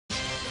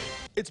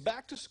It's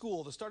back to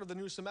school, the start of the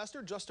new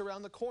semester just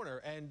around the corner,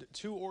 and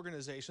two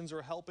organizations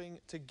are helping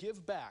to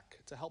give back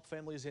to help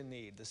families in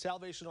need. The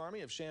Salvation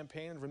Army of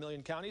Champaign and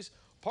Vermilion counties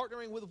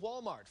partnering with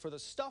Walmart for the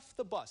Stuff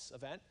the Bus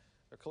event.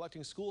 They're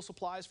collecting school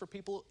supplies for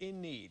people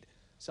in need.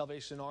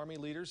 Salvation Army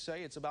leaders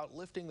say it's about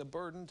lifting the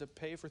burden to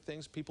pay for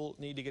things people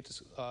need to get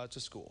to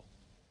school.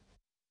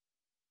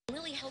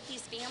 Really help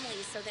these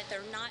families so that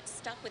they're not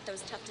stuck with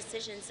those tough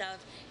decisions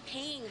of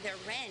paying their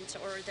rent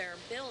or their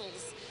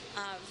bills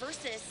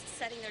versus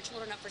setting their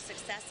children up for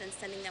success and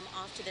sending them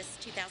off to this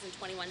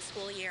 2021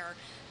 school year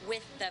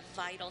with the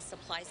vital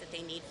supplies that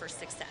they need for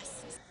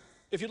success.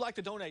 If you'd like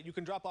to donate, you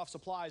can drop off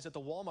supplies at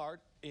the Walmart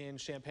in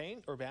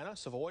Champaign, Urbana,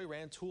 Savoy,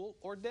 Rantoul,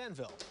 or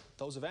Danville.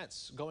 Those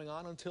events going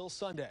on until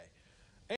Sunday.